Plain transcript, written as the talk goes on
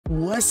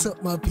What's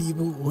up, my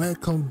people?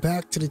 Welcome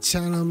back to the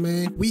channel,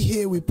 man. We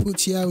here with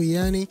PUTRI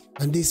ARIANI,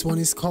 and this one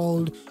is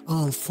called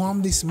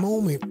From This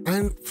Moment.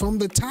 And from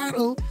the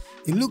title,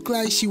 it looked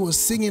like she was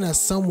singing at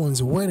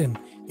someone's wedding.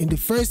 In the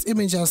first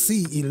image I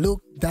see, it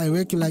looked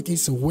directly like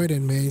it's a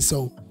wedding, man.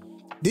 So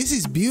this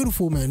is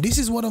beautiful, man. This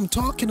is what I'm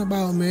talking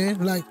about,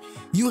 man. Like,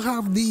 you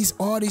have these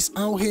artists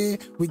out here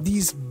with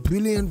these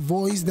brilliant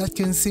voice that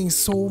can sing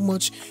so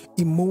much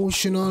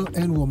emotional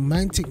and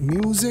romantic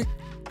music.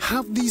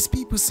 Have these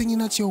people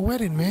singing at your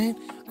wedding, man.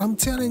 I'm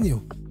telling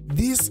you,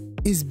 this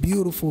is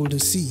beautiful to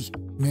see,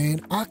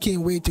 man. I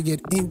can't wait to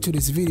get into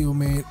this video,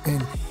 man,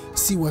 and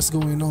see what's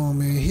going on,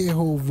 man. Hear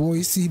her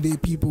voice, see the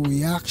people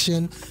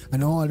reaction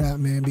and all that,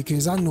 man,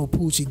 because I know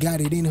PUTRI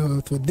got it in her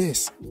for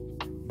this.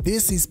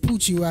 This is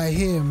PUTRI right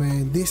here,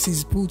 man. This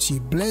is PUTRI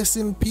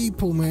blessing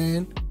people,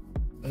 man.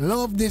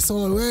 Love this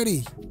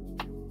already.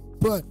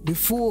 But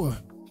before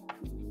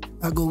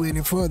I go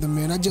any further,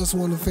 man, I just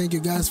want to thank you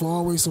guys for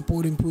always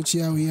supporting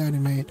PUTRI ARIANI,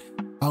 man.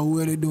 I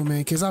really do, man,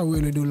 because I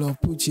really do love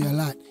PUTRI a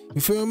lot.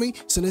 You feel me?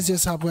 So let's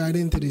just hop right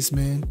into this,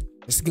 man.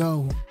 Let's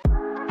go.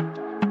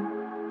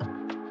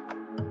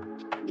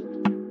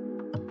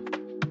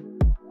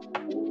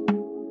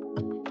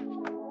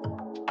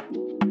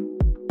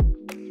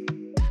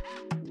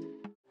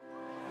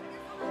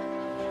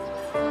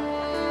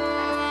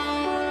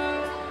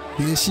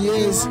 Here she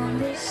is.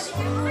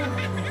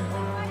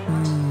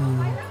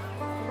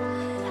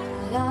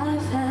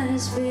 Life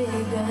has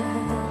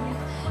begun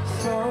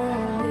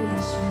from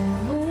this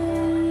moment.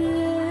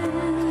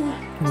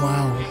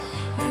 Wow.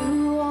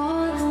 You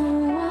are the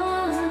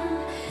one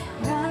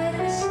right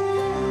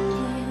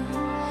beside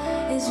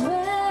you is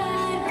where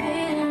I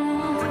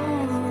belong.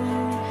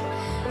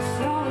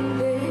 From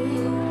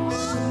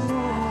this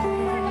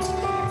moment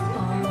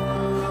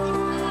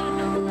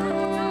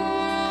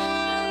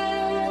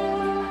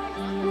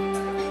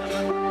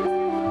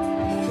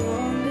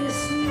from this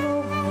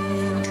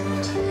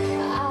moment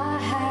I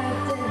have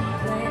been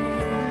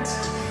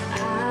cleansed.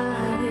 I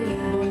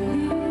believe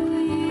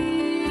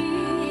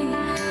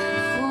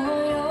for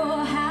your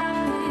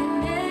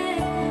happiness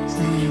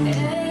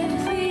and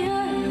for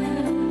you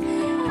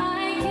I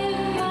give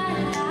my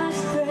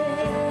last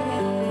breath.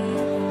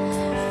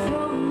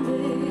 From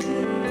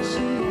this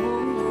moment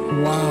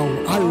Wow.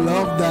 I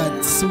love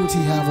that suit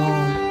he have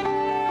on.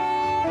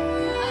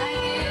 I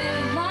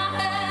give my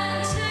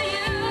hand to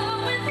you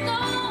with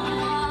all my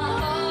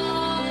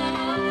heart.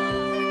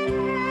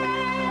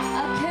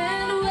 I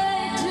can't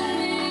wait to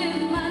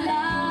live my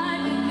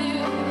life with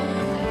you. I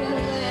can't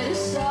wait to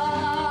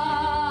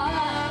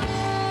start.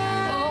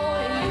 Oh,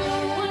 you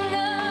and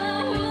I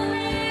will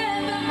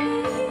never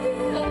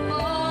be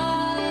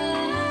apart.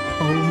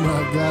 Oh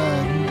my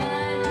God.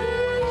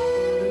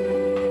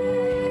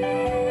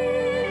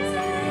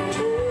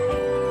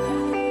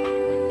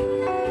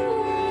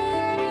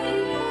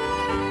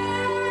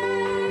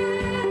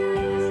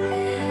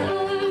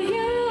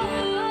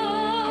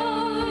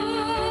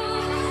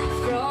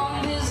 From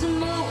this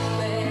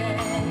moment,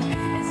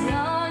 as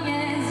long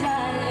as I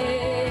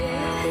live,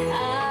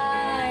 I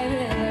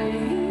will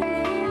you,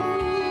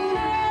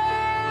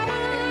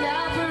 and I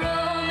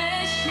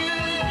promise you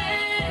this: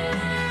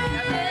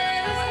 there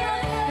is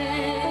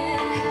nothing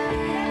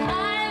I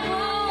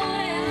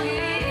won't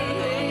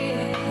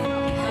give.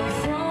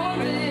 From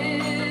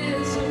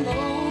this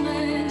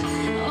moment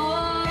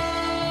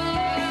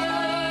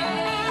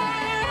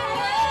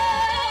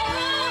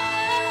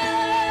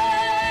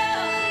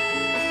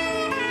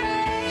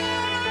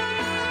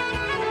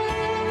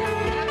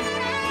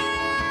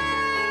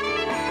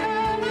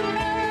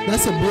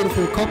That's a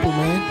beautiful couple,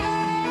 man.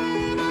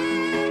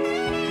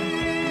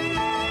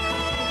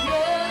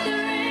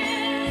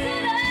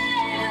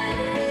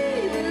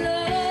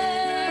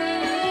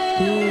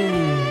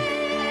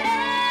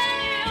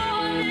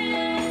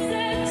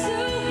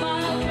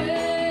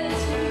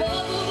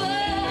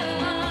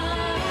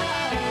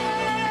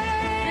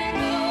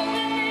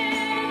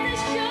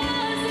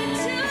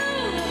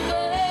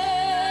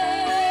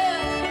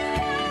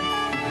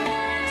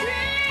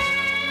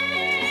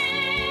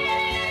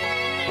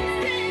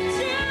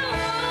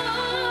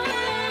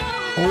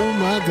 Oh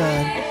my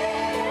God.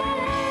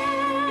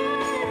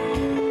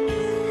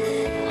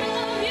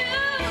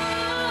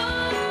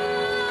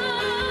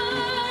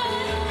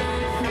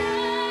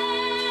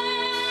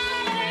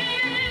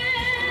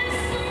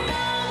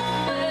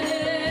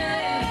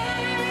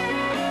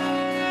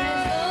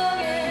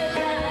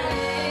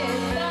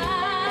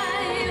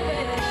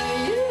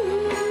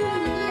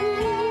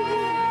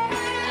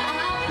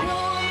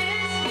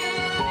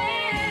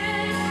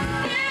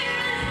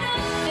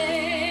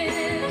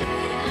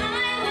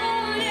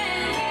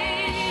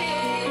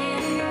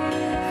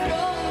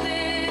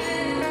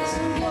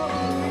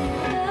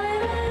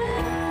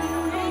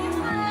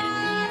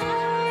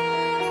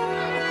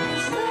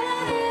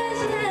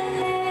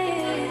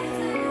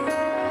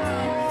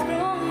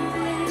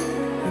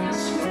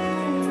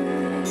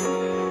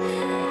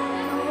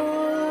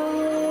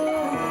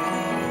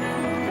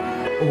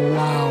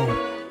 Wow.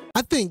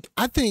 I think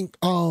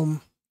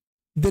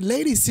the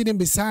lady sitting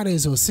beside her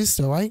is her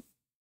sister, right?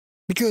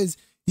 Because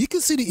you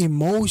can see the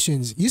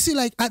emotions. You see,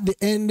 like at the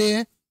end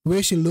there,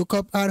 where she look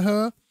up at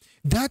her,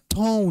 that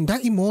tone,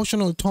 that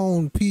emotional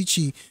tone,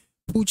 Pucci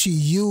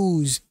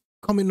used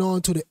coming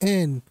on to the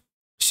end.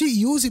 She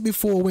used it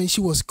before when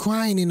she was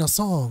crying in a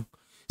song.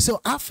 So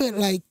I felt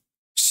like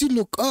she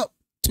looked up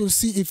to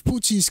see if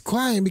Pucci is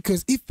crying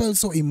because it felt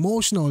so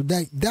emotional.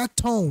 That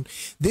tone,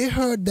 they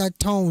heard that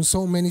tone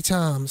so many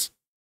times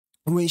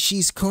when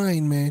she's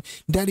crying, man.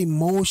 That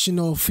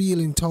emotional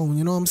feeling tone,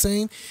 you know what I'm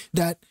saying?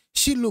 That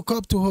she look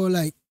up to her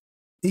like,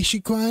 is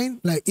she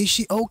crying? Like, is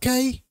she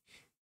okay?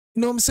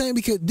 You know what I'm saying?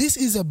 Because this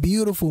is a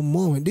beautiful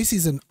moment. This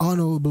is an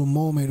honorable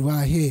moment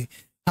right here.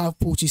 Have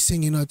Pucci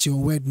singing at your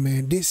wedding,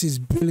 man. This is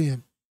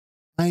brilliant.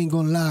 I ain't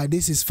gonna lie.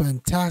 This is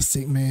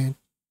fantastic, man.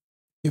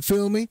 You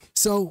feel me?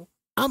 So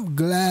I'm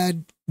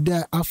glad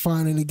that I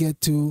finally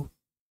get to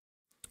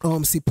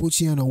see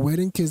Pucci on a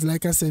wedding, because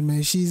like I said,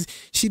 man, she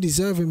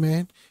deserves it,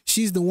 man.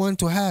 She's the one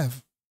to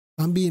have.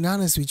 I'm being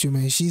honest with you,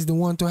 man. She's the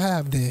one to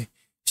have there.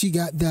 She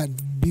got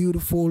that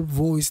beautiful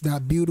voice,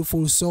 that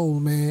beautiful soul,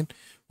 man.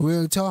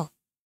 Real talk.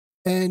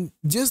 And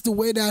just the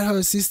way that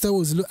her sister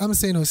was, I'm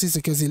saying her sister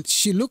because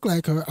she looked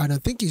like her, and I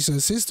think it's her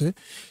sister.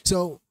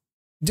 So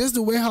just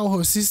the way how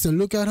her sister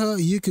look at her,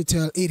 you could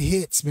tell it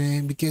hits,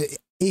 man, because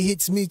it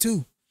hits me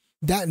too.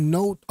 That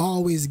note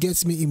always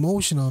gets me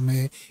emotional,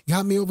 man.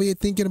 Got me over here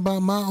thinking about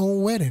my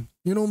own wedding.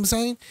 You know what I'm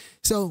saying?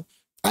 So,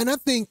 and I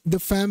think the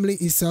family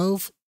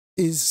itself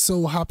is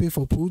so happy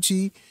for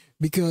Pucci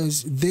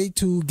because they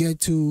too get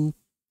to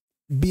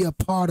be a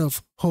part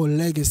of her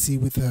legacy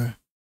with her.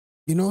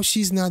 You know,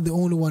 she's not the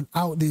only one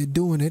out there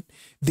doing it.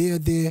 They're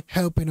there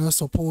helping her,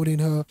 supporting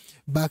her,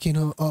 backing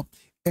her up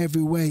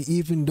every way,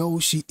 even though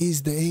she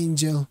is the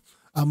angel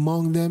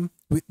among them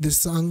with the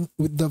song,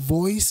 with the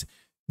voice.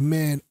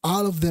 Man,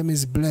 all of them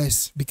is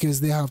blessed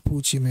because they have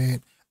Pucci,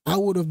 man. I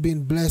would have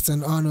been blessed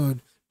and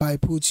honored by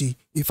Pucci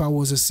if I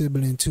was a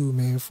sibling too,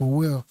 man,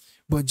 for real.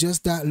 But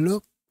just that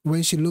look,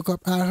 when she look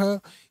up at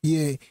her,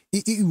 yeah,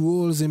 it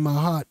rolls in my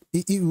heart.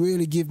 It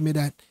really give me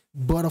that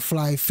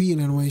butterfly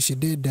feeling when she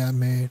did that,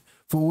 man,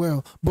 for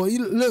real. But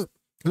look,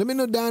 let me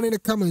know down in the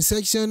comment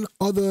section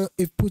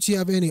if Pucci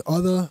have any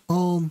other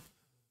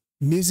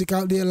music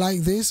out there like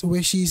this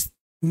where she's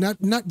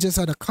not just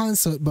at a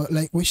concert, but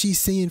like where she's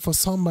singing for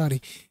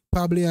somebody,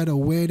 probably at a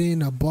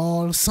wedding, a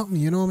ball, something.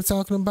 You know what I'm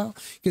talking about?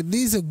 Cause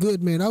these are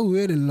good, man. I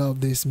really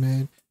love this,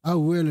 man. I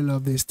really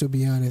love this, to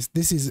be honest.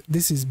 This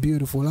is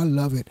beautiful. I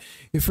love it.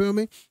 You feel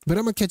me? But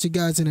I'm gonna catch you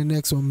guys in the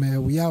next one,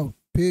 man. We out.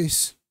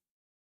 Peace.